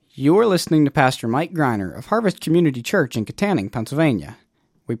You're listening to Pastor Mike Greiner of Harvest Community Church in Katanning, Pennsylvania.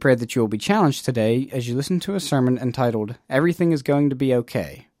 We pray that you will be challenged today as you listen to a sermon entitled, Everything is Going to Be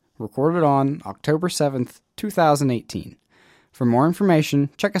Okay, recorded on October 7th, 2018. For more information,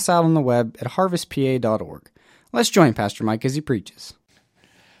 check us out on the web at harvestpa.org. Let's join Pastor Mike as he preaches.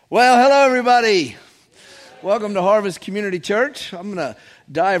 Well, hello everybody. Welcome to Harvest Community Church. I'm going to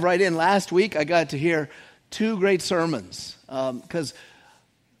dive right in. Last week I got to hear two great sermons because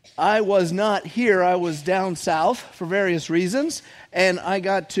I was not here. I was down south for various reasons, and I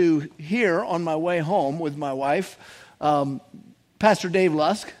got to hear on my way home with my wife, Pastor Dave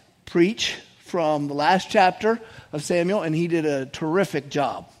Lusk preach from the last chapter of Samuel, and he did a terrific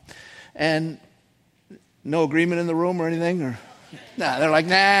job. And no agreement in the room or anything? Or nah, they're like,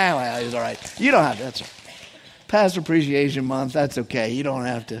 nah, well, he's all right. You don't have to. That's all right. Pastor Appreciation Month, that's okay. You don't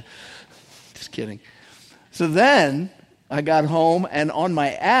have to. Just kidding. So then I got home, and on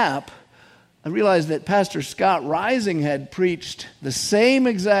my app, I realized that Pastor Scott Rising had preached the same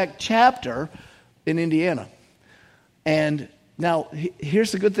exact chapter in Indiana. And now,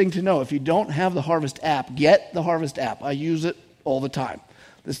 here's the good thing to know. If you don't have the Harvest app, get the Harvest app. I use it all the time.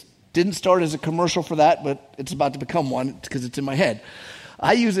 This didn't start as a commercial for that, but it's about to become one because it's in my head.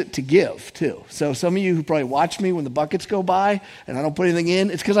 I use it to give, too. So some of you who probably watch me when the buckets go by and I don't put anything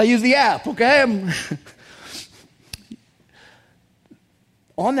in, it's because I use the app, okay?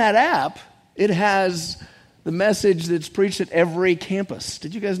 On that app, it has the message that's preached at every campus.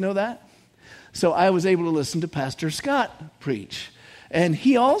 Did you guys know that? So I was able to listen to Pastor Scott preach. And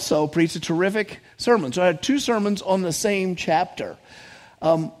he also preached a terrific sermon. So I had two sermons on the same chapter.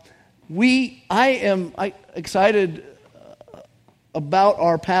 I am excited about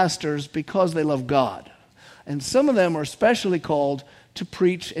our pastors because they love God. And some of them are especially called to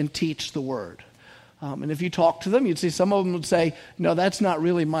preach and teach the word. And if you talk to them, you'd see some of them would say, no, that's not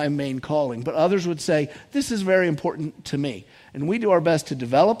really my main calling. But others would say, this is very important to me. And we do our best to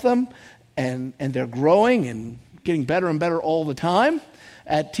develop them, and they're growing and getting better and better all the time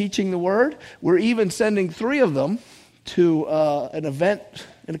at teaching the word. We're even sending 3 of them to an event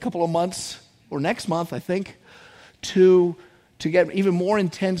in a couple of months, or next month, I think, to get even more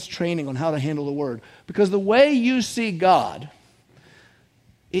intense training on how to handle the word. Because the way you see God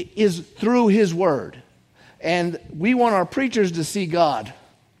is through his word. And we want our preachers to see God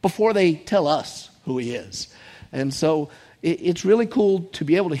before they tell us who he is. And so it's really cool to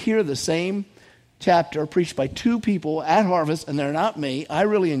be able to hear the same chapter preached by 2 people at Harvest, and they're not me. I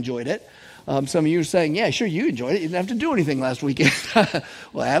really enjoyed it. Some of you are saying, yeah, sure, you enjoyed it. You didn't have to do anything last weekend.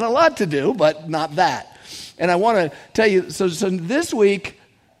 Well, I had a lot to do, but not that. And I want to tell you, so this week,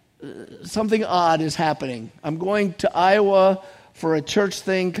 something odd is happening. I'm going to Iowa for a church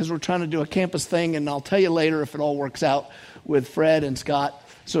thing because we're trying to do a campus thing, and I'll tell you later if it all works out with Fred and Scott.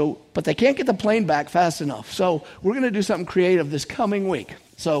 But they can't get the plane back fast enough. So we're going to do something creative this coming week.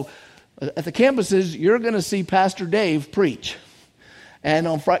 So at the campuses, you're going to see Pastor Dave preach. And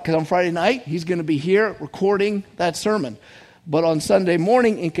on Friday night, he's going to be here recording that sermon. But on Sunday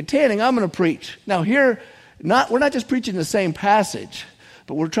morning in Katanning, I'm going to preach. Now here, we're not just preaching the same passage,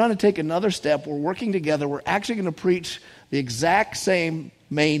 but we're trying to take another step. We're working together. We're actually going to preach the exact same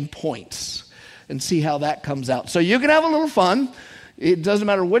main points and see how that comes out. So you can have a little fun. It doesn't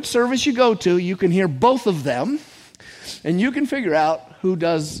matter which service you go to. You can hear both of them, and you can figure out who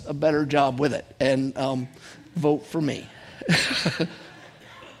does a better job with it, and vote for me.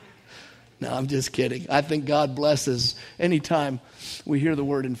 No, I'm just kidding. I think God blesses anytime we hear the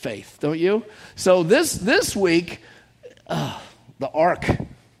word in faith, don't you? So this week, the Ark.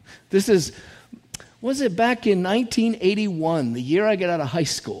 Was it back in 1981, the year I got out of high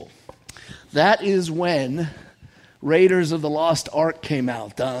school? That is when Raiders of the Lost Ark came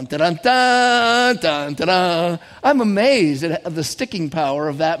out. Dun, dun, dun, dun, dun, dun. I'm amazed at the sticking power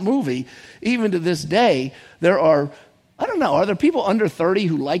of that movie. Even to this day, are there people under 30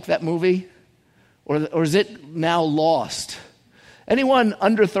 who like that movie? Or is it now lost? Anyone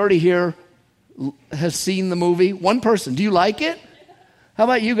under 30 here has seen the movie? One person. Do you like it? How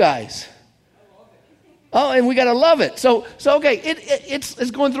about you guys? Oh, and we got to love it. So okay,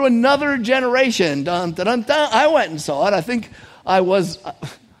 it's going through another generation. Dun, dun, dun, dun. I went and saw it. I think I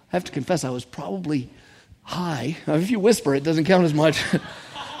have to confess, I was probably high. Now, if you whisper, it doesn't count as much.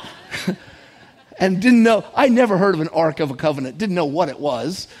 And didn't know, I never heard of an Ark of a Covenant. Didn't know what it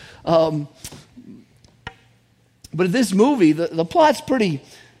was. But this movie, the plot's pretty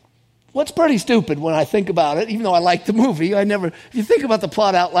stupid when I think about it, even though I like the movie. If you think about the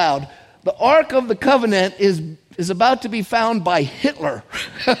plot out loud, the Ark of the Covenant is about to be found by Hitler.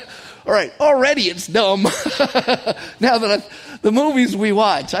 All right, already it's dumb. Now that the movies we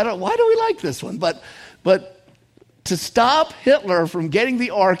watch. Why do we like this one? But to stop Hitler from getting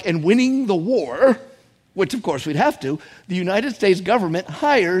the Ark and winning the war, which of course we'd have to, the United States government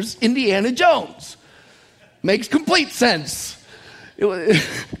hires Indiana Jones. Makes complete sense.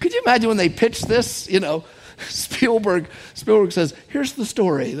 Could you imagine when they pitched this? Spielberg says, here's the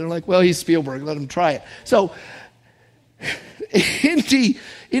story. They're like, well, he's Spielberg, let him try it. So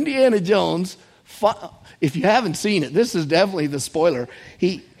Indiana Jones, if you haven't seen it, this is definitely the spoiler.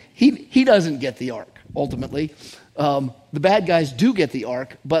 He doesn't get the Ark, ultimately. The bad guys do get the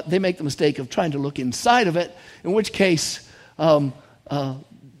Ark, but they make the mistake of trying to look inside of it, in which case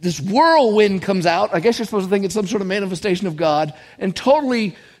this whirlwind comes out. I guess you're supposed to think it's some sort of manifestation of God, and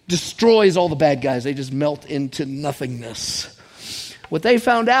totally destroys all the bad guys. They just melt into nothingness. What they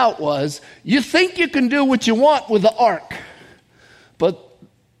found out was, you think you can do what you want with the Ark, but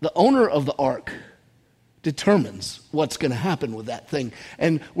the owner of the Ark determines what's going to happen with that thing.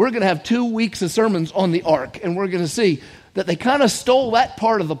 And we're going to have 2 weeks of sermons on the Ark, and we're going to see that they kind of stole that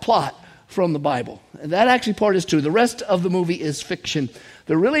part of the plot from the Bible. And that actually part is true. The rest of the movie is fiction.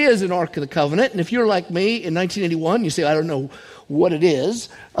 There really is an Ark of the Covenant, and if you're like me in 1981, you say, I don't know what it is.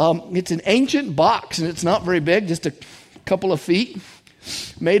 It's an ancient box, and it's not very big, just a couple of feet,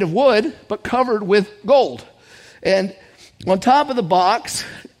 made of wood, but covered with gold. And on top of the box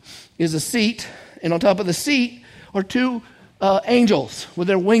is a seat, and on top of the seat are 2 angels with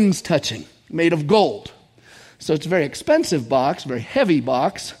their wings touching, made of gold. So it's a very expensive box, very heavy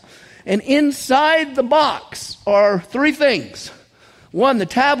box. And inside the box are 3 things. 1, the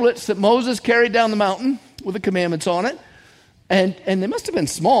tablets that Moses carried down the mountain with the commandments on it. And they must have been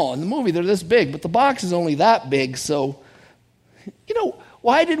small. In the movie, they're this big, but the box is only that big. So,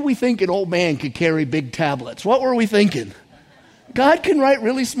 why did we think an old man could carry big tablets? What were we thinking? God can write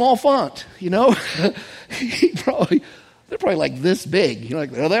really small font, They're probably like this big.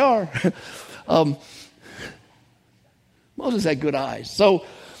 There they are. Moses had good eyes. So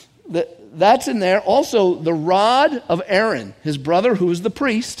that's in there. Also, the rod of Aaron, his brother, who was the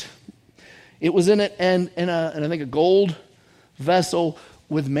priest. It was in it, and I think a gold vessel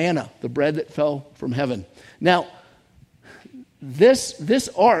with manna, the bread that fell from heaven. Now, this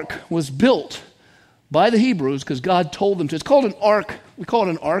ark was built by the Hebrews because God told them to. It's called an ark. We call it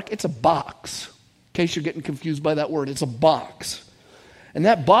an ark. It's a box. In case you're getting confused by that word, it's a box. And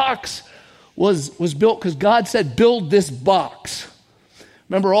that box was built because God said, build this box.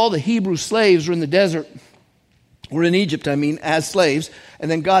 Remember, all the Hebrew slaves were in the desert, were in Egypt, as slaves,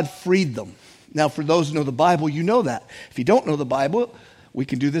 and then God freed them. Now, for those who know the Bible, you know that. If you don't know the Bible, we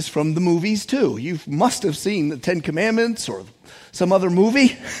can do this from the movies too. You must have seen the 10 Commandments or some other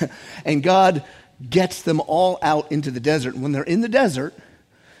movie, and God gets them all out into the desert. And when they're in the desert,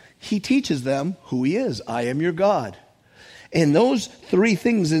 he teaches them who he is. I am your God. And those 3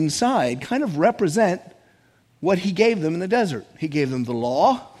 things inside kind of represent what he gave them in the desert. He gave them the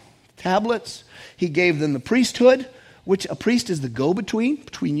law, tablets. He gave them the priesthood, which a priest is the go-between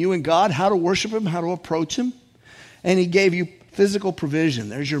between you and God, how to worship him, how to approach him. And he gave you physical provision.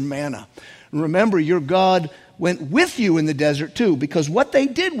 There's your manna. And remember, your God went with you in the desert too, because what they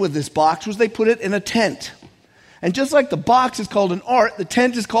did with this box was they put it in a tent. And just like the box is called an ark, the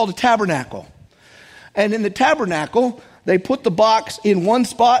tent is called a tabernacle. And in the tabernacle, they put the box in one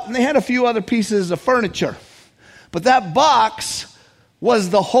spot, and they had a few other pieces of furniture. But that box was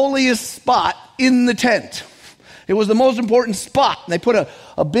the holiest spot in the tent. It was the most important spot. And they put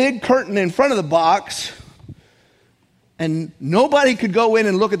a big curtain in front of the box, and nobody could go in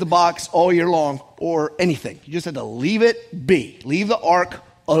and look at the box all year long or anything. You just had to leave it be. Leave the ark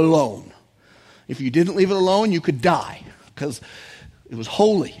alone. If you didn't leave it alone, you could die because it was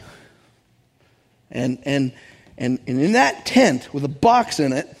holy. And in that tent with a box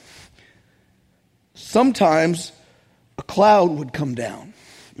in it, sometimes a cloud would come down.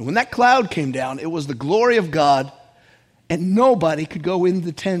 And when that cloud came down, it was the glory of God, and nobody could go in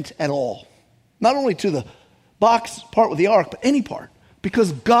the tent at all. Not only to the box part with the ark, but any part.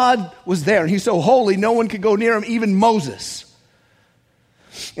 Because God was there, and he's so holy, no one could go near him, even Moses.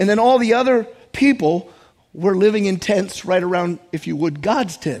 And then all the other people were living in tents right around, if you would,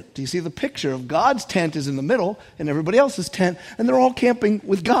 God's tent. Do you see the picture of God's tent is in the middle, and everybody else's tent, and they're all camping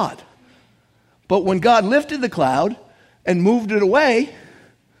with God. But when God lifted the cloud and moved it away,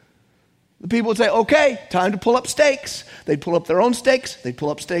 the people would say, okay, time to pull up stakes. They'd pull up their own stakes. They'd pull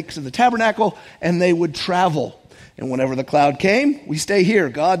up stakes in the tabernacle, and they would travel. And whenever the cloud came, we stay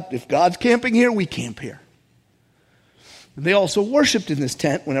here. If God's camping here, we camp here. And they also worshiped in this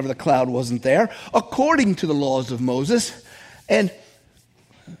tent whenever the cloud wasn't there, according to the laws of Moses. And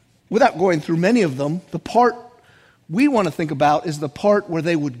without going through many of them, the part we want to think about is the part where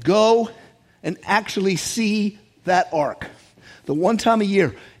they would go and actually see that ark. The one time a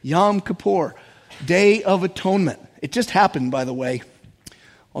year, Yom Kippur, Day of Atonement. It just happened, by the way,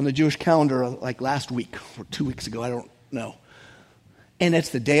 on the Jewish calendar like last week or 2 weeks ago, I don't know. And it's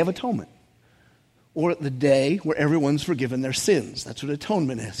the Day of Atonement, or the day where everyone's forgiven their sins. That's what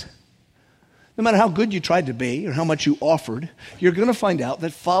atonement is. No matter how good you tried to be or how much you offered, you're going to find out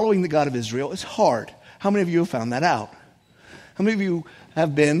that following the God of Israel is hard. How many of you have found that out? How many of you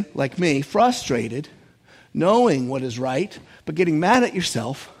have been, like me, frustrated, knowing what is right, but getting mad at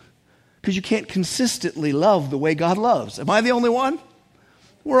yourself because you can't consistently love the way God loves? Am I the only one?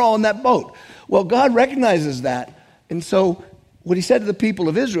 We're all in that boat. Well, God recognizes that. And so what he said to the people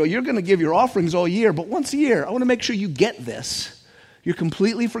of Israel, you're going to give your offerings all year, but once a year, I want to make sure you get this. You're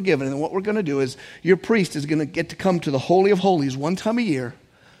completely forgiven. And what we're going to do is your priest is going to get to come to the Holy of Holies one time a year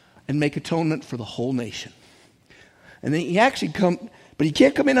and make atonement for the whole nation. And then he actually but he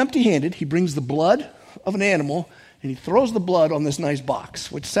can't come in empty-handed. He brings the blood of an animal and he throws the blood on this nice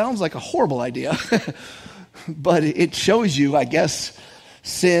box, which sounds like a horrible idea. But it shows you, I guess,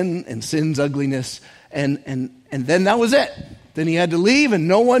 sin and sin's ugliness. And then that was it. Then he had to leave and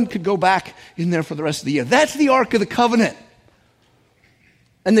no one could go back in there for the rest of the year. That's the Ark of the Covenant.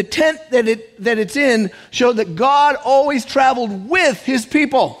 And the tent that it's in showed that God always traveled with his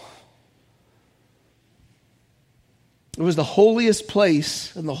people. It was the holiest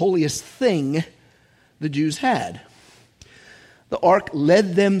place and the holiest thing the Jews had. The ark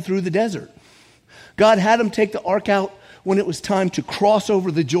led them through the desert. God had them take the ark out when it was time to cross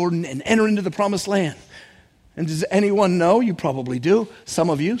over the Jordan and enter into the promised land. And does anyone know? You probably do. Some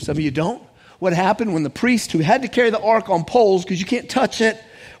of you don't. What happened when the priest who had to carry the ark on poles, because you can't touch it,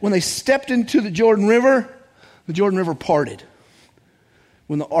 when they stepped into the Jordan River parted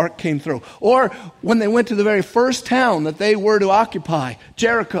when the ark came through. Or when they went to the very first town that they were to occupy,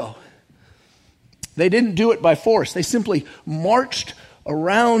 Jericho. They didn't do it by force. They simply marched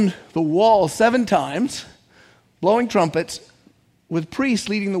around the wall 7 times, blowing trumpets, with priests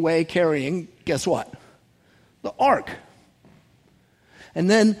leading the way carrying, guess what? The ark. And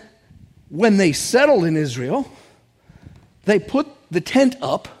then when they settled in Israel, they put the tent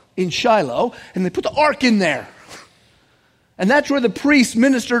up in Shiloh, and they put the ark in there. And that's where the priests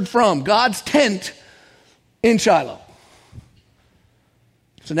ministered from, God's tent in Shiloh.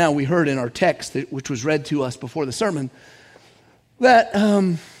 So now we heard in our text, which was read to us before the sermon, that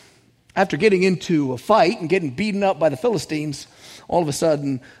after getting into a fight and getting beaten up by the Philistines, all of a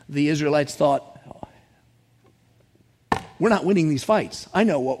sudden the Israelites thought, we're not winning these fights. I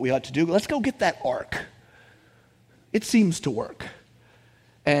know what we ought to do. Let's go get that ark. It seems to work.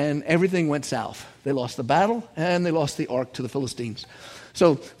 And everything went south. They lost the battle, and they lost the ark to the Philistines.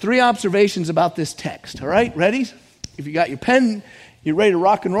 So 3 observations about this text. All right, ready? If you got your pen, you're ready to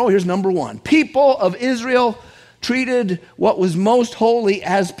rock and roll. Here's number 1. People of Israel treated what was most holy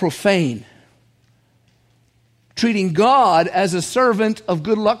as profane, treating God as a servant of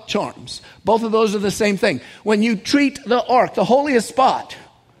good luck charms. Both of those are the same thing. When you treat the ark, the holiest spot,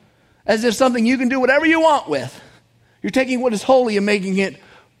 as if something you can do whatever you want with, you're taking what is holy and making it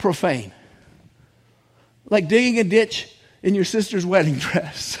profane. Like digging a ditch in your sister's wedding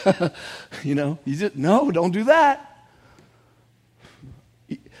dress. No, don't do that.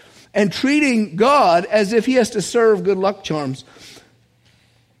 And treating God as if he has to serve good luck charms.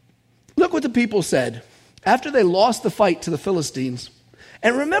 Look what the people said after they lost the fight to the Philistines.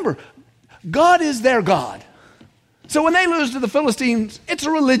 And remember, God is their God. So when they lose to the Philistines, it's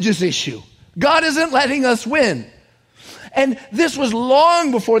a religious issue. God isn't letting us win. And this was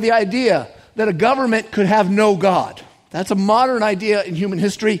long before the idea that a government could have no God. That's a modern idea in human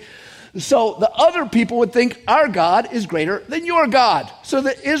history. So the other people would think our God is greater than your God. So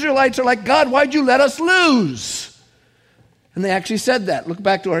the Israelites are like, God, why'd you let us lose? And they actually said that. Look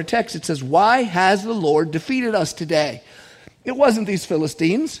back to our text. It says, why has the Lord defeated us today? It wasn't these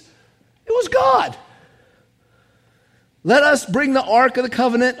Philistines. It was God. Let us bring the ark of the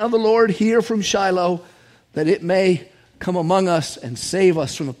covenant of the Lord here from Shiloh, that it may come among us and save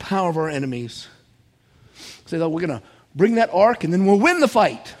us from the power of our enemies. Say that we're going to bring that ark and then we'll win the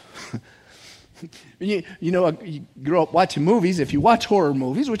fight. You grow up watching movies. If you watch horror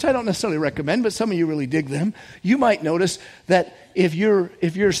movies, which I don't necessarily recommend, but some of you really dig them, you might notice that if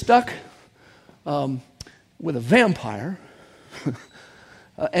you're stuck with a vampire,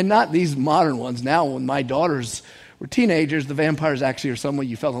 and not these modern ones now, when my daughters were teenagers, the vampires actually are someone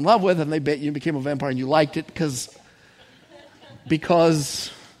you fell in love with, and you became a vampire and you liked it because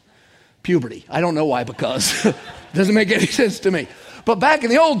puberty. I don't know why, because doesn't make any sense to me. But back in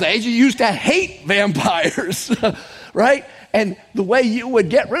the old days, you used to hate vampires, right? And the way you would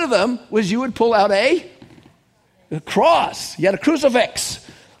get rid of them was you would pull out a cross. You had a crucifix.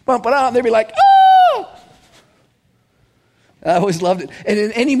 Bump it out, and they'd be like, oh! I always loved it. And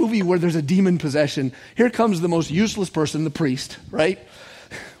in any movie where there's a demon possession, here comes the most useless person, the priest, right?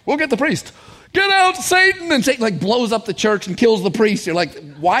 We'll get the priest. Get out, Satan! And Satan blows up the church and kills the priest. You're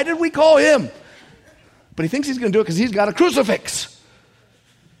like, why did we call him? But he thinks he's going to do it because he's got a crucifix.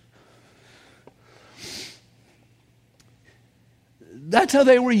 That's how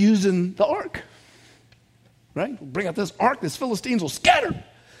they were using the ark. Right? Bring out this ark, this Philistines will scatter.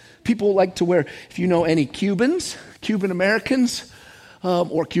 People like to wear, if you know any Cubans, Cuban Americans,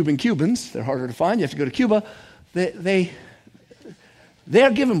 or Cuban Cubans, they're harder to find, you have to go to Cuba, they're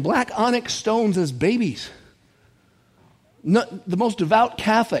given black onyx stones as babies. The most devout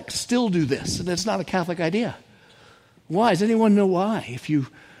Catholics still do this, and it's not a Catholic idea. Why? Does anyone know why? If you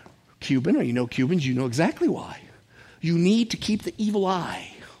Cuban or you know Cubans, you know exactly why. You need to keep the evil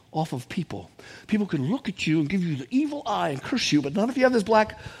eye off of people. People can look at you and give you the evil eye and curse you, but not if you have this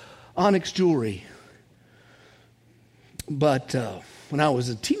black onyx jewelry. But when I was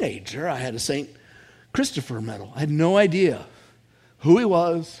a teenager, I had a St. Christopher medal. I had no idea who he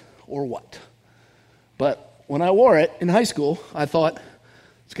was or what. But when I wore it in high school, I thought,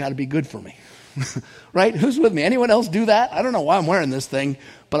 it's got to be good for me. Right? Who's with me? Anyone else do that? I don't know why I'm wearing this thing,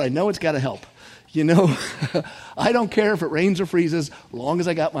 but I know it's got to help. You know, I don't care if it rains or freezes, as long as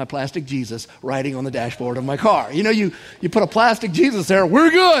I got my plastic Jesus riding on the dashboard of my car. You know, you put a plastic Jesus there,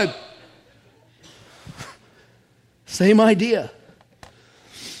 we're good. Same idea.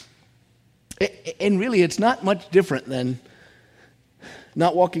 And really, it's not much different than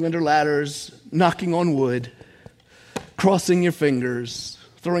not walking under ladders, knocking on wood, crossing your fingers,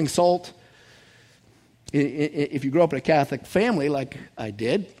 throwing salt. If you grew up in a Catholic family like I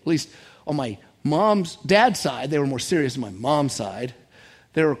did, at least on my dad's side, they were more serious than my mom's side.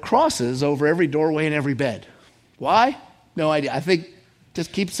 There were crosses over every doorway and every bed. Why? No idea. I think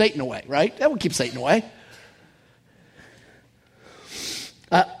just keep Satan away, right? That would keep Satan away.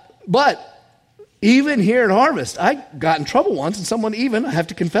 But even here at Harvest, I got in trouble once, and someone even, I have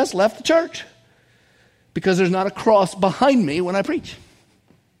to confess, left the church because there's not a cross behind me when I preach.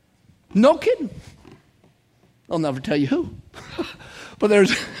 No kidding. I'll never tell you who.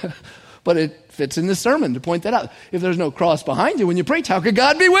 But it fits in this sermon to point that out. If there's no cross behind you when you preach, how could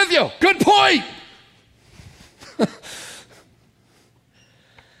God be with you? Good point.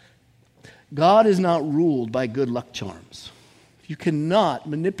 God is not ruled by good luck charms. You cannot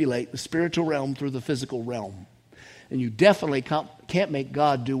manipulate the spiritual realm through the physical realm. And you definitely can't make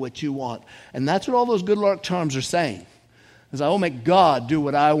God do what you want. And that's what all those good luck charms are saying. Is I will make God do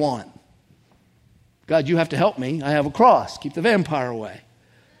what I want. God, you have to help me. I have a cross. Keep the vampire away.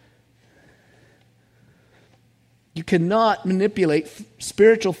 You cannot manipulate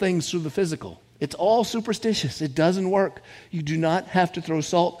spiritual things through the physical. It's all superstitious. It doesn't work. You do not have to throw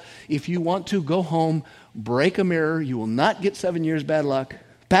salt. If you want to, go home, break a mirror. You will not get 7 years bad luck.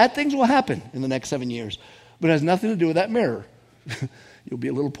 Bad things will happen in the next 7 years, but it has nothing to do with that mirror. You'll be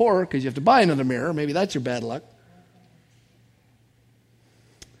a little poorer because you have to buy another mirror. Maybe that's your bad luck.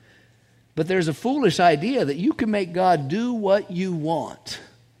 But there's a foolish idea that you can make God do what you want,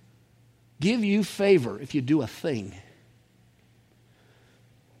 give you favor if you do a thing.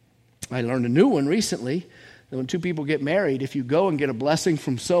 I learned a new one recently, that when two people get married, if you go and get a blessing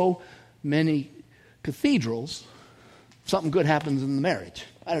from so many cathedrals, something good happens in the marriage.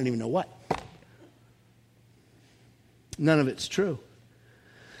 I don't even know what. None of it's true.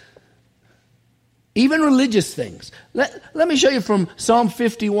 Even religious things. Let me show you from Psalm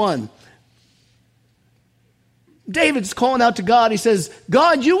 51. David's calling out to God. He says,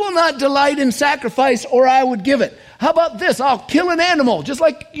 God, you will not delight in sacrifice, or I would give it. How about this? I'll kill an animal. Just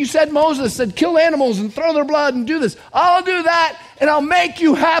like you said, Moses said, kill animals and throw their blood and do this. I'll do that, and I'll make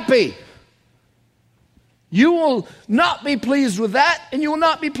you happy. You will not be pleased with that, and you will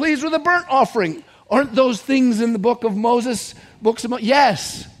not be pleased with a burnt offering. Aren't those things in the book of Moses?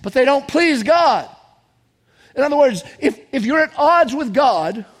 Yes, but they don't please God. In other words, if you're at odds with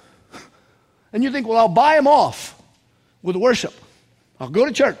God, and you think, well, I'll buy him off with worship. I'll go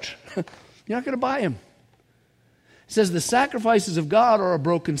to church. You're not going to buy him. It says the sacrifices of God are a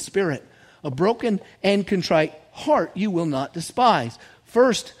broken spirit. A broken and contrite heart you will not despise.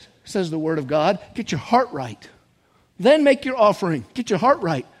 First, says the word of God, get your heart right. Then make your offering. Get your heart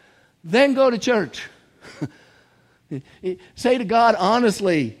right. Then go to church. Say to God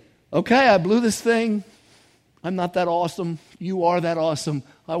honestly, okay, I blew this thing. I'm not that awesome. You are that awesome.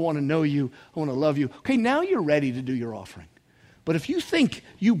 I want to know you. I want to love you. Okay, now you're ready to do your offering. But if you think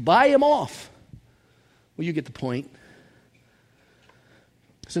you buy him off, well, you get the point.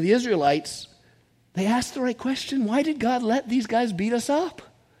 So the Israelites, they asked the right question. Why did God let these guys beat us up?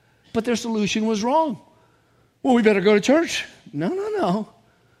 But their solution was wrong. Well, we better go to church. No.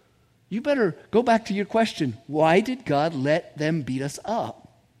 You better go back to your question. Why did God let them beat us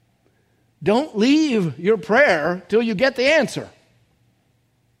up? Don't leave your prayer till you get the answer.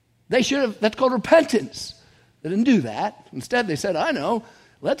 They should have, that's called repentance. They didn't do that. Instead, they said, I know,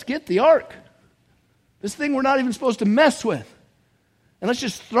 let's get the ark. This thing we're not even supposed to mess with. And let's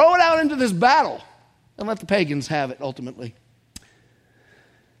just throw it out into this battle and let the pagans have it ultimately.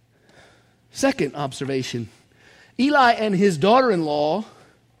 Second observation, Eli and his daughter-in-law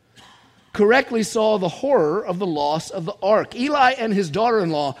correctly saw the horror of the loss of the ark. Eli and his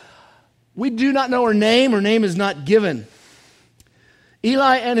daughter-in-law, we do not know her name. Her name is not given.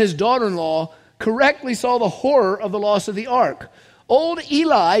 Eli and his daughter-in-law correctly saw the horror of the loss of the ark. Old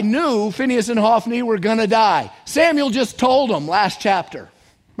Eli knew Phinehas and Hophni were going to die. Samuel just told them last chapter.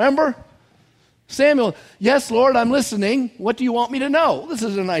 Remember? Samuel, yes, Lord, I'm listening. What do you want me to know? This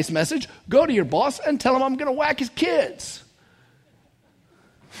is a nice message. Go to your boss and tell him I'm going to whack his kids.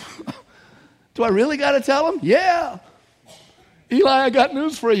 Do I really got to tell him? Yeah. Eli, I got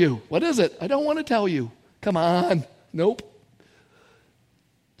news for you. What is it? I don't want to tell you. Come on. Nope.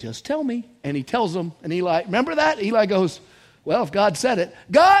 Just tell me. And he tells them, and Eli, remember that? Eli goes, well, if God said it.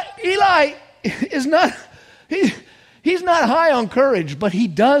 Eli is not, he's not high on courage, but he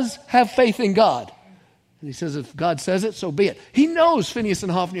does have faith in God. And he says, if God says it, so be it. He knows Phinehas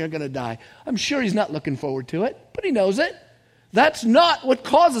and Hophni are going to die. I'm sure he's not looking forward to it, but he knows it. That's not what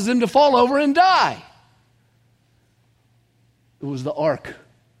causes him to fall over and die. It was the ark.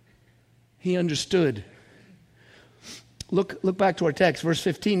 He understood. Look back to our text, verse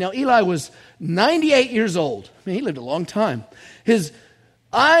 15. Now, Eli was 98 years old. I mean, he lived a long time. His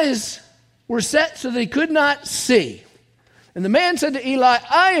eyes were set so that he could not see. And the man said to Eli,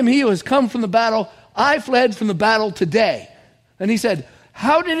 I am he who has come from the battle. I fled from the battle today. And he said,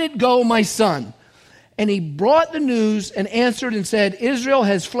 how did it go, my son? And he brought the news and answered and said, Israel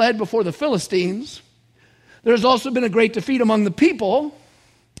has fled before the Philistines. There has also been a great defeat among the people.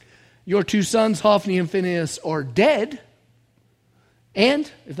 Your two sons, Hophni and Phinehas, are dead.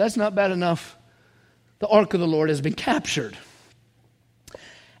 And, if that's not bad enough, the ark of the Lord has been captured.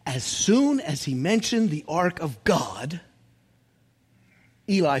 As soon as he mentioned the ark of God,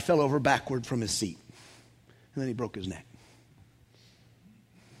 Eli fell over backward from his seat. And then he broke his neck.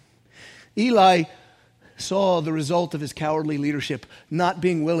 Eli saw the result of his cowardly leadership, not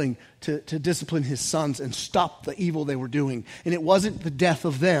being willing to discipline his sons and stop the evil they were doing. And it wasn't the death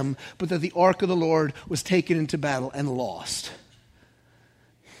of them, but that the ark of the Lord was taken into battle and lost.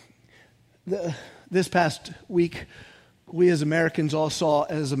 This past week, we as Americans all saw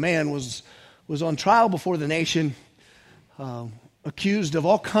as a man was on trial before the nation, accused of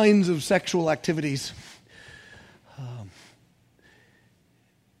all kinds of sexual activities.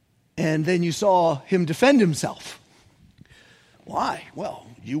 And then you saw him defend himself. Why? Well,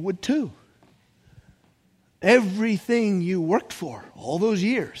 you would too. Everything you worked for all those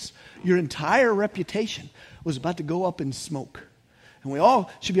years, your entire reputation was about to go up in smoke. And we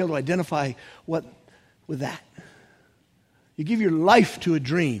all should be able to identify what with that. You give your life to a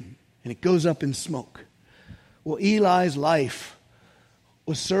dream, and it goes up in smoke. Well, Eli's life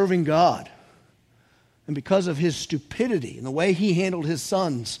was serving God. And because of his stupidity and the way he handled his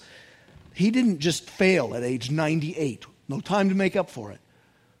sons, he didn't just fail at age 98. No time to make up for it.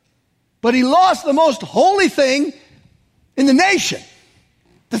 But he lost the most holy thing in the nation.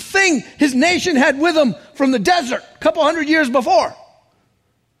 The thing his nation had with him from the desert a couple hundred years before.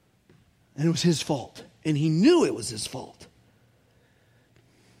 And it was his fault. And he knew it was his fault.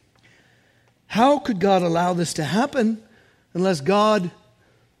 How could God allow this to happen unless God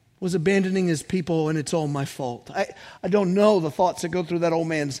was abandoning his people and it's all my fault? I don't know the thoughts that go through that old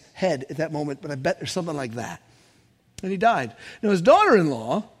man's head at that moment, but I bet there's something like that. And he died. Now his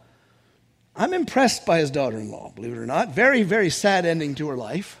daughter-in-law, I'm impressed by his daughter-in-law, believe it or not. Very, very sad ending to her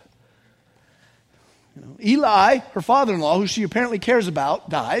life. Eli, her father-in-law, who she apparently cares about,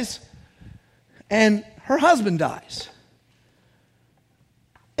 dies. And her husband dies.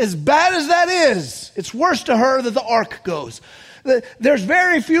 As bad as that is, it's worse to her that the ark goes. There's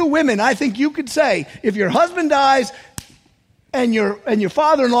very few women, I think you could say, if your husband dies and your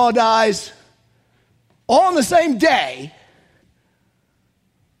father-in-law dies all on the same day,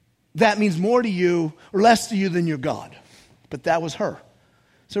 that means more to you or less to you than your God. But that was her.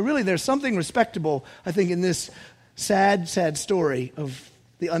 So really there's something respectable, I think, in this sad, sad story of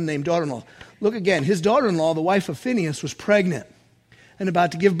the unnamed daughter-in-law. Look again. His daughter-in-law, the wife of Phinehas, was pregnant and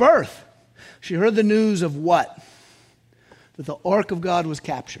about to give birth. She heard the news of what? that the ark of God was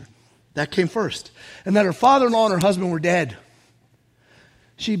captured. That came first. And that her father-in-law and her husband were dead.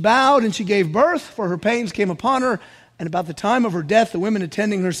 She bowed and she gave birth, for her pains came upon her. And about the time of her death, the women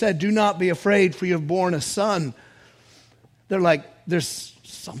attending her said, "Do not be afraid, for you have borne a son." They're like, there's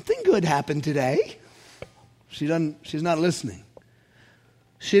something good happened today. She's not listening.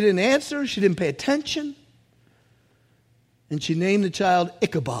 She didn't answer. She didn't pay attention. And she named the child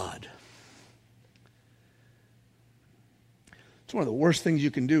Ichabod. It's one of the worst things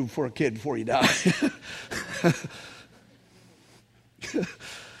you can do for a kid before you die.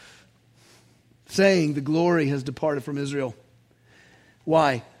 Saying the glory has departed from Israel.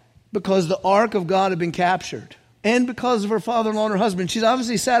 Why? Because the ark of God had been captured. And because of her father-in-law and her husband. She's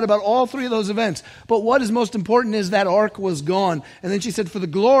obviously sad about all three of those events. But what is most important is that ark was gone. And then she said, for the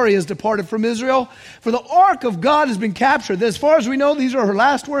glory has departed from Israel. For the ark of God has been captured. As far as we know, these are her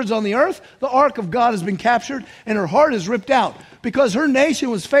last words on the earth. The ark of God has been captured and her heart is ripped out. Because her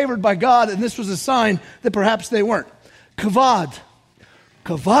nation was favored by God, and this was a sign that perhaps they weren't. Kavod.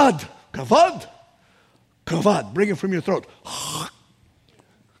 Kavod. Kavod. Kavod. Bring it from your throat.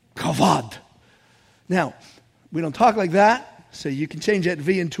 Kavod. Now, we don't talk like that, so you can change that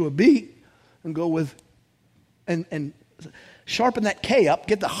V into a B and go with, and sharpen that K up,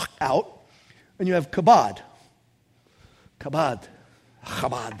 get the out, and you have kabod. Kabod.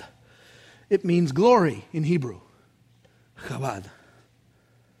 Chabad. It means glory in Hebrew. Chabad.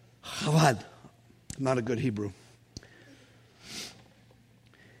 Chabad. Not a good Hebrew.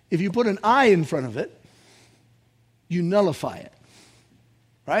 If you put an I in front of it, you nullify it.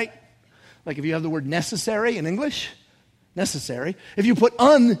 Right? Like if you have the word necessary in English, necessary. If you put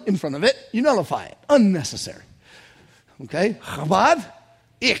un in front of it, you nullify it. Unnecessary. Okay? Chabad,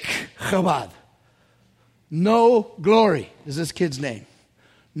 ik, Chabad. No glory is this kid's name.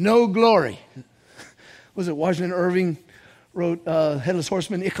 No glory. Was it Washington Irving wrote Headless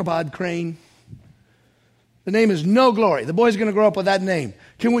Horseman, Ichabod Crane? The name is no glory. The boy's going to grow up with that name.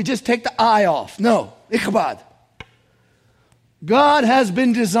 Can we just take the I off? No. Ichabod. God has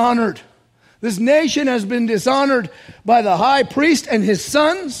been dishonored. This nation has been dishonored by the high priest and his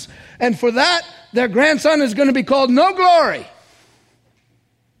sons, and for that, their grandson is going to be called no glory.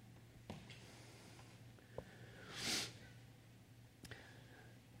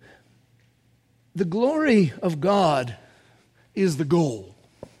 The glory of God is the goal.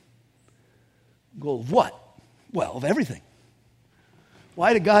 Goal of what? Well, of everything.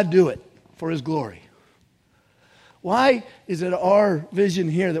 Why did God do it? For his glory. Why is it our vision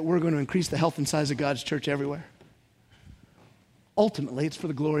here that we're going to increase the health and size of God's church everywhere? Ultimately, it's for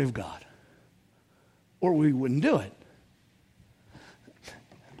the glory of God. Or we wouldn't do it.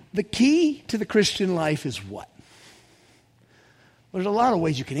 The key to the Christian life is what? There's a lot of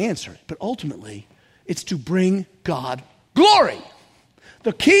ways you can answer it, but ultimately, it's to bring God glory.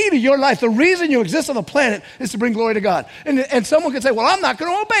 The key to your life, the reason you exist on the planet, is to bring glory to God. And someone can say, well, I'm not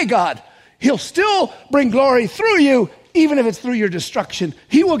going to obey God. He'll still bring glory through you, even if it's through your destruction.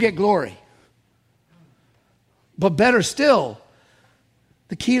 He will get glory. But better still,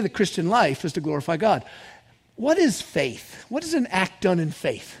 the key to the Christian life is to glorify God. What is faith? What is an act done in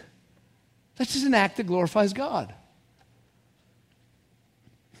faith? That's just an act that glorifies God.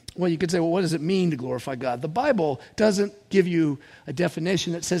 Well, you could say, well, what does it mean to glorify God? The Bible doesn't give you a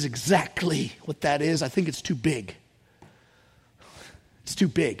definition that says exactly what that is. I think it's too big. It's too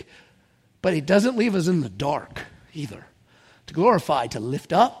big. But it doesn't leave us in the dark either. To glorify, to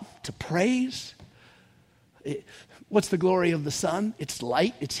lift up, to praise. What's the glory of the sun? It's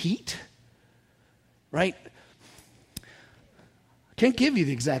light, it's heat. Right? I can't give you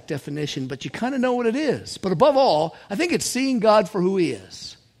the exact definition, but you kind of know what it is. But above all, I think it's seeing God for who he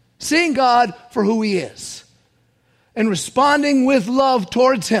is. Seeing God for who he is. And responding with love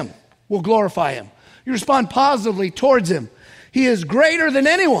towards him will glorify him. You respond positively towards him. He is greater than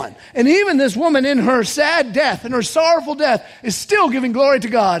anyone. And even this woman in her sad death, in her sorrowful death, is still giving glory to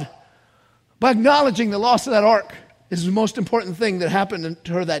God by acknowledging the loss of that ark. This is the most important thing that happened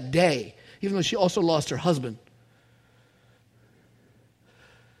to her that day, even though she also lost her husband.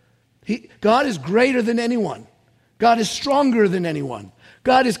 God is greater than anyone. God is stronger than anyone.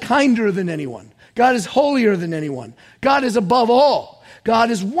 God is kinder than anyone. God is holier than anyone. God is above all.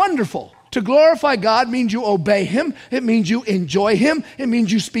 God is wonderful. To glorify God means you obey him. It means you enjoy him. It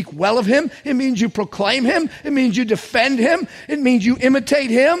means you speak well of him. It means you proclaim him. It means you defend him. It means you imitate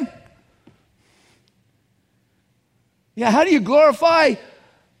him. Yeah, how do you glorify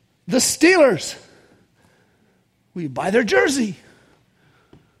the Steelers? Well, you buy their jersey.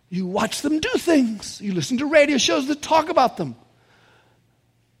 You watch them do things. You listen to radio shows that talk about them.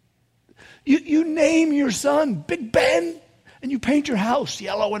 You name your son Big Ben and you paint your house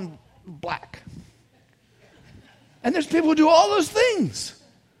yellow and black. And there's people who do all those things.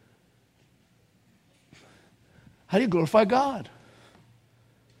 How do you glorify God?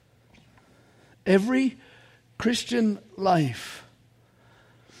 Every Christian life.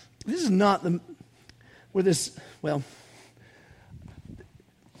 This is not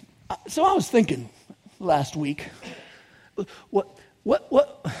so I was thinking last week, what,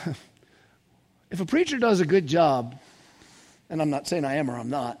 if a preacher does a good job, and I'm not saying I am or I'm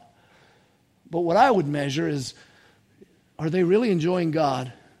not, but what I would measure is, are they really enjoying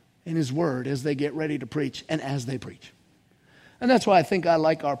God and His Word as they get ready to preach and as they preach? And that's why I think I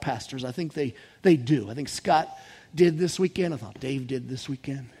like our pastors. I think they do. I think Scott did this weekend. I thought Dave did this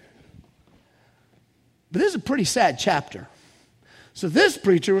weekend. But this is a pretty sad chapter. So this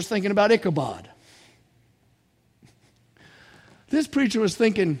preacher was thinking about Ichabod. This preacher was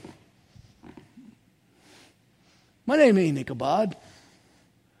thinking, my name ain't Ichabod,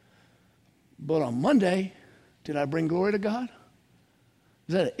 but on Monday, did I bring glory to God?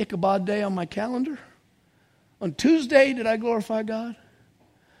 Is that an Ichabod day on my calendar? On Tuesday, did I glorify God?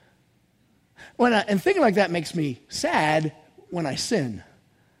 And thinking like that makes me sad when I sin.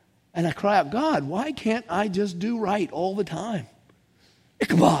 And I cry out, God, why can't I just do right all the time?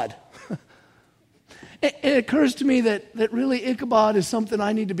 Ichabod. It occurs to me that really Ichabod is something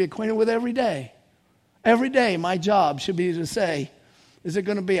I need to be acquainted with every day. Every day my job should be to say, is it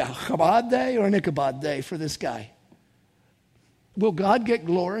going to be a Ichabod day or an Ichabod day for this guy? Will God get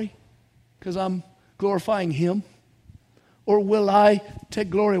glory because I'm glorifying Him? Or will I take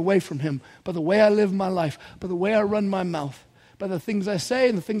glory away from Him by the way I live my life, by the way I run my mouth, by the things I say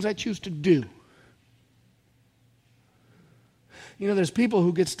and the things I choose to do? You know, there's people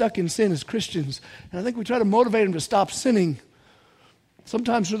who get stuck in sin as Christians, and I think we try to motivate them to stop sinning,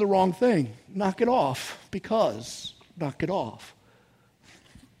 sometimes for the wrong thing. Knock it off, because knock it off.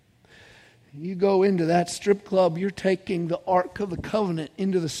 You go into that strip club, you're taking the Ark of the Covenant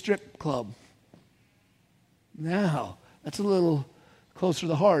into the strip club. Now, that's a little closer to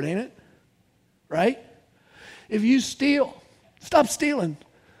the heart, ain't it? Right? If you steal, stop stealing.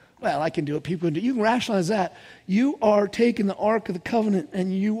 Well, I can do it. People can do it. You can rationalize that. You are taking the Ark of the Covenant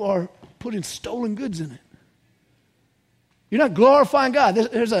and you are putting stolen goods in it. You're not glorifying God.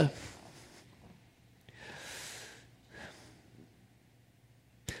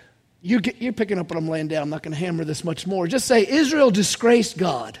 You're picking up what I'm laying down. I'm not going to hammer this much more. Just say, Israel disgraced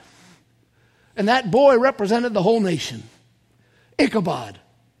God. And that boy represented the whole nation. Ichabod.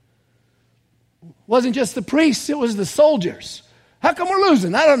 Wasn't just the priests, it was the soldiers. How come we're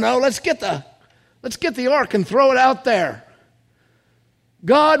losing? I don't know. Let's get the ark and throw it out there.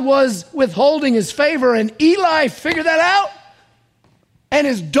 God was withholding His favor, and Eli figured that out, and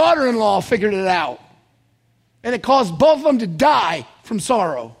his daughter-in-law figured it out. And it caused both of them to die from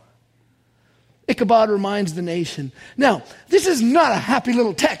sorrow. Ichabod reminds the nation. Now, this is not a happy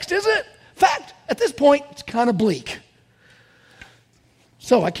little text, is it? In fact, at this point, it's kind of bleak.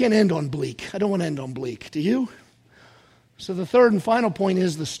 So I can't end on bleak. I don't want to end on bleak. Do you? So the third and final point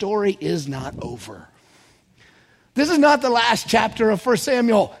is the story is not over. This is not the last chapter of 1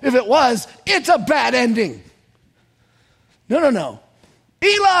 Samuel. If it was, it's a bad ending. No.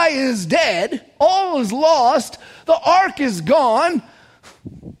 Eli is dead. All is lost. The ark is gone.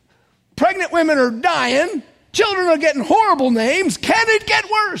 Pregnant women are dying. Children are getting horrible names. Can it get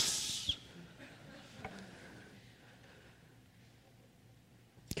worse?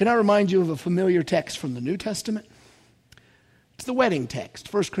 Can I remind you of a familiar text from the New Testament? It's the wedding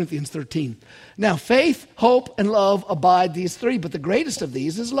text, 1 Corinthians 13. Now, faith, hope, and love abide, these three, but the greatest of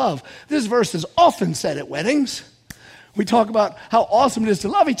these is love. This verse is often said at weddings. We talk about how awesome it is to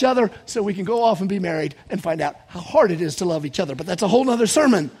love each other so we can go off and be married and find out how hard it is to love each other. But that's a whole other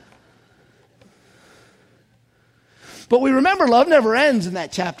sermon. But we remember love never ends in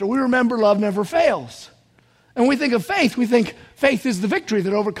that chapter. We remember love never fails. And when we think of faith, we think faith is the victory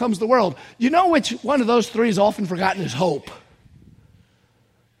that overcomes the world. You know which one of those three is often forgotten is hope.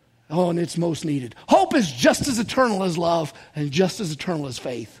 Oh, and it's most needed. Hope is just as eternal as love and just as eternal as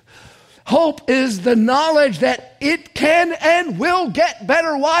faith. Hope is the knowledge that it can and will get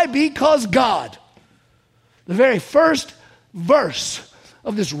better. Why? Because God. The very first verse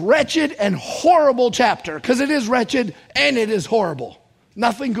of this wretched and horrible chapter, because it is wretched and it is horrible.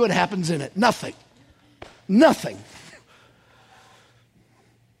 Nothing good happens in it. Nothing.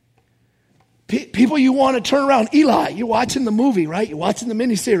 People you want to turn around. Eli, you're watching the movie, right? You're watching the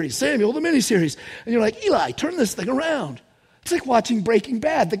miniseries. Samuel, the miniseries. And you're like, Eli, turn this thing around. It's like watching Breaking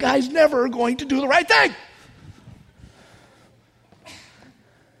Bad. The guy's never going to do the right thing.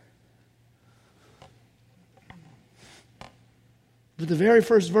 But the very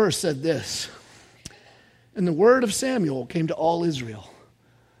first verse said this, and the word of Samuel came to all Israel.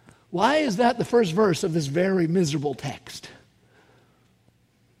 Why is that the first verse of this very miserable text?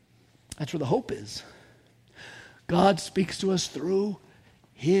 That's where the hope is. God speaks to us through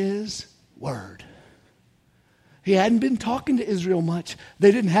His Word. He hadn't been talking to Israel much.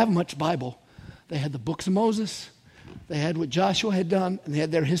 They didn't have much Bible. They had the books of Moses. They had what Joshua had done, and they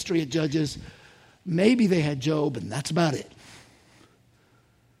had their history of Judges. Maybe they had Job, and that's about it.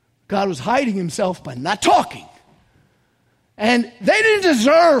 God was hiding Himself by not talking. And they didn't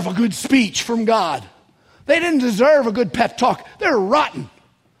deserve a good speech from God. They didn't deserve a good pep talk. They're rotten.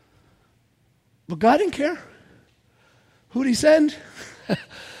 But God didn't care. Who'd He send?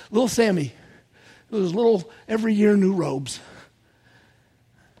 Little Sammy. Those little, every year, new robes.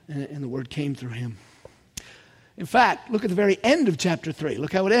 And the word came through him. In fact, look at the very end of chapter 3.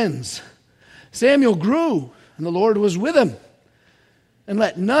 Look how it ends. Samuel grew, and the Lord was with him, and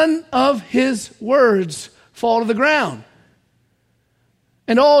let none of his words fall to the ground.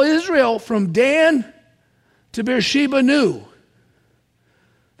 And all Israel from Dan to Beersheba knew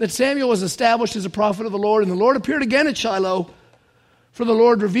that Samuel was established as a prophet of the Lord, and the Lord appeared again at Shiloh, for the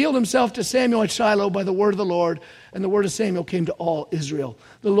Lord revealed Himself to Samuel at Shiloh by the word of the Lord, and the word of Samuel came to all Israel.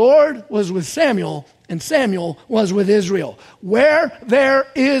 The Lord was with Samuel, and Samuel was with Israel. Where there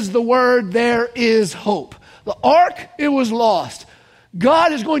is the word, there is hope. The ark, it was lost.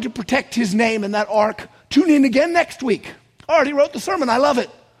 God is going to protect His name in that ark. Tune in again next week. I already wrote the sermon. I love it.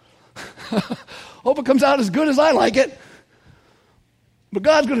 Hope it comes out as good as I like it. But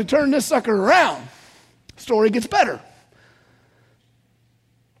God's going to turn this sucker around. Story gets better.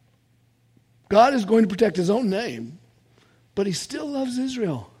 God is going to protect His own name, but He still loves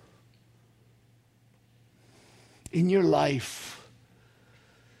Israel. In your life,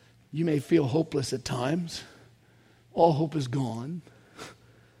 you may feel hopeless at times. All hope is gone.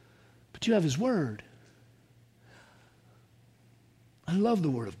 But you have His Word. I love the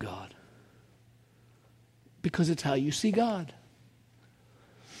Word of God because it's how you see God.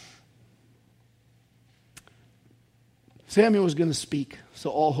 Samuel was going to speak, so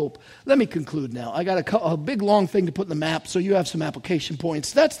all hope. Let me conclude now. I got a big, long thing to put in the map, so you have some application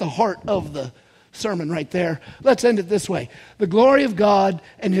points. That's the heart of the sermon right there. Let's end it this way. The glory of God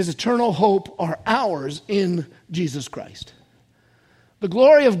and His eternal hope are ours in Jesus Christ. The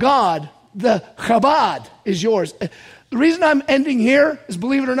glory of God, the Chabad, is yours. The reason I'm ending here is,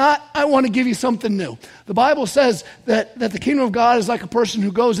 believe it or not, I want to give you something new. The Bible says that the kingdom of God is like a person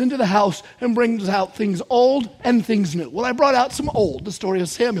who goes into the house and brings out things old and things new. Well, I brought out some old, the story of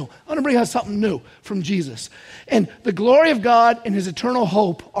Samuel. I want to bring out something new from Jesus. And the glory of God and His eternal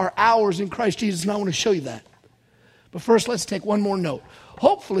hope are ours in Christ Jesus, and I want to show you that. But first, let's take one more note.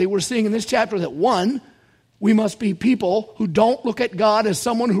 Hopefully, we're seeing in this chapter that, one, we must be people who don't look at God as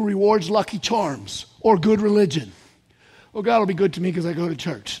someone who rewards lucky charms or good religion. Well, God will be good to me because I go to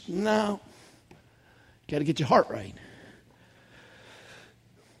church. No. Got to get your heart right.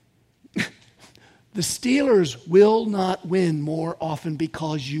 The Steelers will not win more often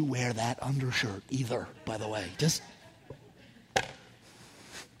because you wear that undershirt either, by the way.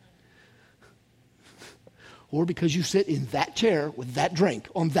 Or because you sit in that chair with that drink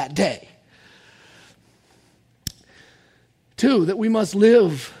on that day. 2, that we must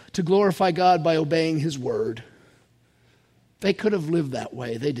live to glorify God by obeying His word. They could have lived that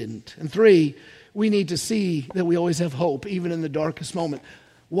way. They didn't. And 3, we need to see that we always have hope, even in the darkest moment.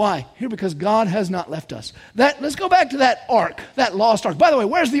 Why? Here, because God has not left us. Let's go back to that ark, that lost ark. By the way,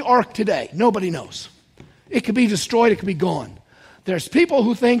 where's the ark today? Nobody knows. It could be destroyed. It could be gone. There's people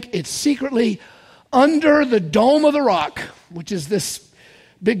who think it's secretly under the Dome of the Rock, which is this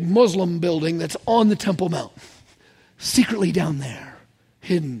big Muslim building that's on the Temple Mount. Secretly down there,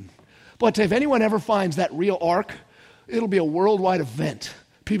 hidden. But if anyone ever finds that real ark, it'll be a worldwide event.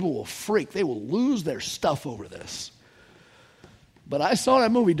 People will freak. They will lose their stuff over this. But I saw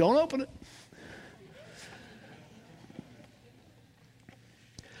that movie. Don't open it.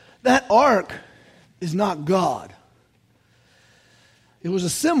 That ark is not God. It was a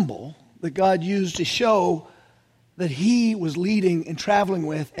symbol that God used to show that He was leading and traveling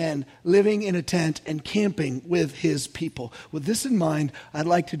with and living in a tent and camping with His people. With this in mind, I'd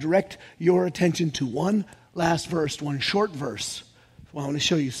like to direct your attention to one last verse, one short verse. Well, I want to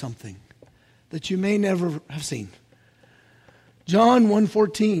show you something that you may never have seen. John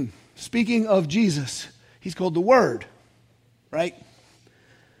 1:14, speaking of Jesus, He's called the Word, right?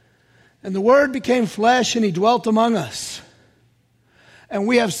 And the Word became flesh and He dwelt among us. And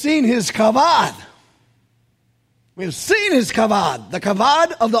we have seen His kavod. We have seen His kavod, the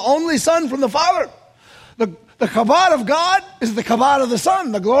kavod of the only Son from the Father. The The kabod of God is the kabod of the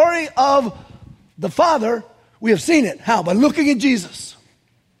Son. The glory of the Father, we have seen it. How? By looking at Jesus.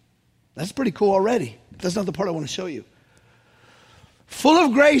 That's pretty cool already. That's not the part I want to show you. Full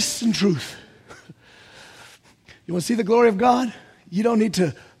of grace and truth. You want to see the glory of God? You don't need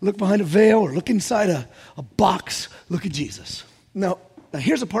to look behind a veil or look inside a box. Look at Jesus. Now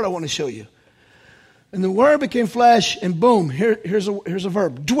here's the part I want to show you. And the Word became flesh, and boom, here's a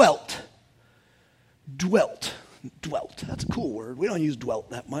verb. Dwelt. Dwelt. Dwelt. That's a cool word. We don't use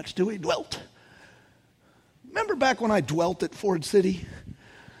dwelt that much, do we? Dwelt. Remember back when I dwelt at Ford City?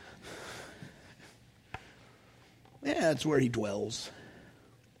 Yeah, that's where he dwells.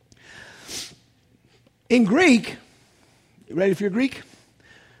 In Greek, you ready for your Greek?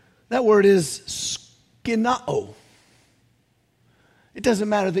 That word is skenao. It doesn't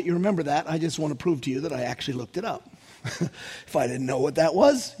matter that you remember that. I just want to prove to you that I actually looked it up. If I didn't know what that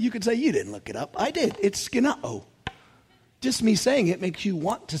was, you could say you didn't look it up. I did. It's skenao. Just me saying it makes you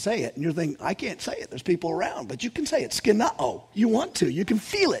want to say it. And you're thinking, I can't say it. There's people around. But you can say it. Skenao. You want to. You can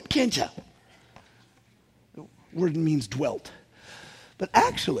feel it, can't you? The word means dwelt. But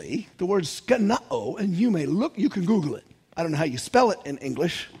actually, the word skenao, and you may look, you can Google it. I don't know how you spell it in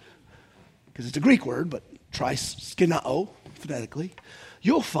English, because it's a Greek word, but try skenao phonetically.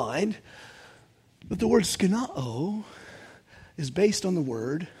 You'll find that the word skenao is based on the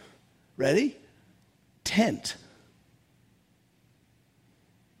word, ready? Tent.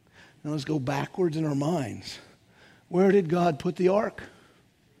 Now let's go backwards in our minds. Where did God put the ark?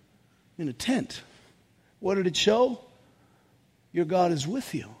 In a tent. What did it show? Your God is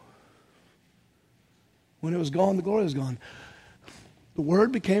with you. When it was gone, the glory was gone. The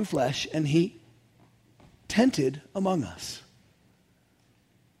Word became flesh, and He tented among us.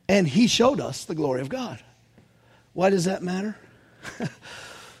 And He showed us the glory of God. Why does that matter?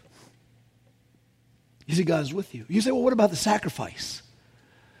 You see, God is with you. You say, well, what about the sacrifice?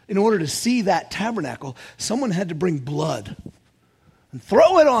 In order to see that tabernacle, someone had to bring blood and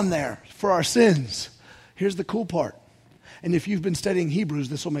throw it on there for our sins. Here's the cool part. And if you've been studying Hebrews,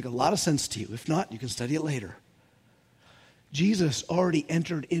 this will make a lot of sense to you. If not, you can study it later. Jesus already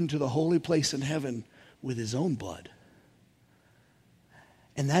entered into the holy place in heaven with His own blood.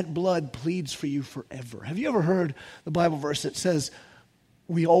 And that blood pleads for you forever. Have you ever heard the Bible verse that says,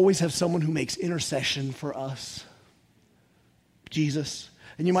 we always have someone who makes intercession for us? Jesus.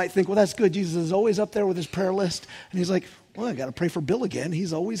 And you might think, well, that's good. Jesus is always up there with His prayer list. And He's like, well, I got to pray for Bill again.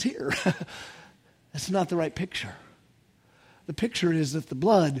 He's always here. That's not the right picture. The picture is that the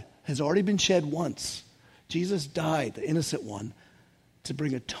blood has already been shed once. Jesus died, the innocent one, to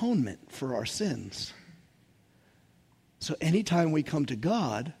bring atonement for our sins. So anytime we come to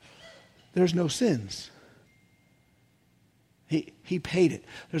God, there's no sins. He paid it.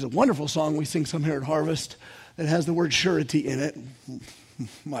 There's a wonderful song we sing some here at Harvest that has the word surety in it.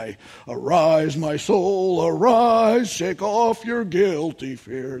 Arise, my soul, arise, shake off your guilty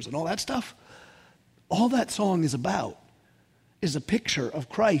fears, and all that stuff. All that song is about is a picture of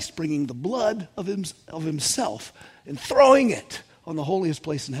Christ bringing the blood of Himself and throwing it on the holiest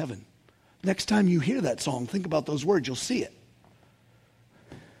place in heaven. Next time you hear that song, think about those words. You'll see it.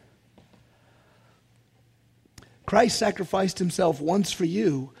 Christ sacrificed Himself once for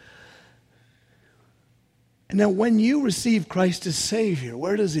you. And now when you receive Christ as Savior,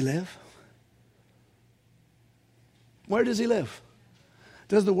 where does He live? Where does He live?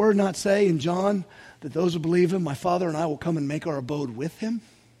 Does the Word not say in John that those who believe Him, my Father and I will come and make our abode with Him?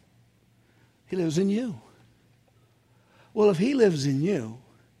 He lives in you. Well, if He lives in you,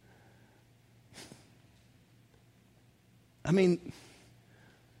 I mean,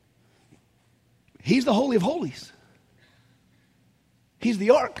 He's the Holy of Holies. He's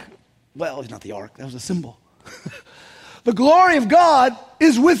the ark. Well, He's not the ark. That was a symbol. The glory of God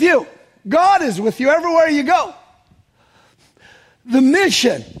is with you. God is with you everywhere you go. The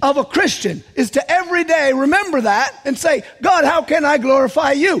mission of a Christian is to every day remember that and say, God, how can I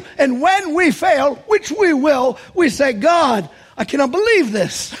glorify you? And when we fail, which we will, we say, God, I cannot believe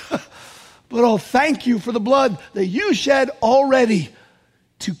this. But oh, thank you for the blood that you shed already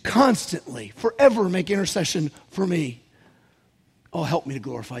to constantly, forever make intercession for me. Oh, help me to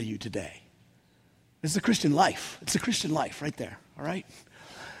glorify you today. It's the Christian life. It's the Christian life right there, all right?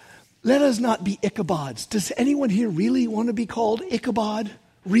 Let us not be Ichabods. Does anyone here really want to be called Ichabod?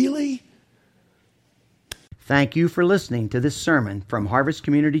 Really? Thank you for listening to this sermon from Harvest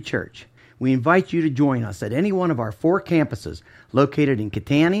Community Church. We invite you to join us at any one of our 4 campuses located in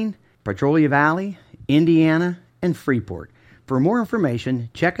Kittanning, Petrolia Valley, Indiana, and Freeport. For more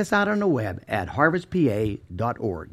information, check us out on the web at harvestpa.org.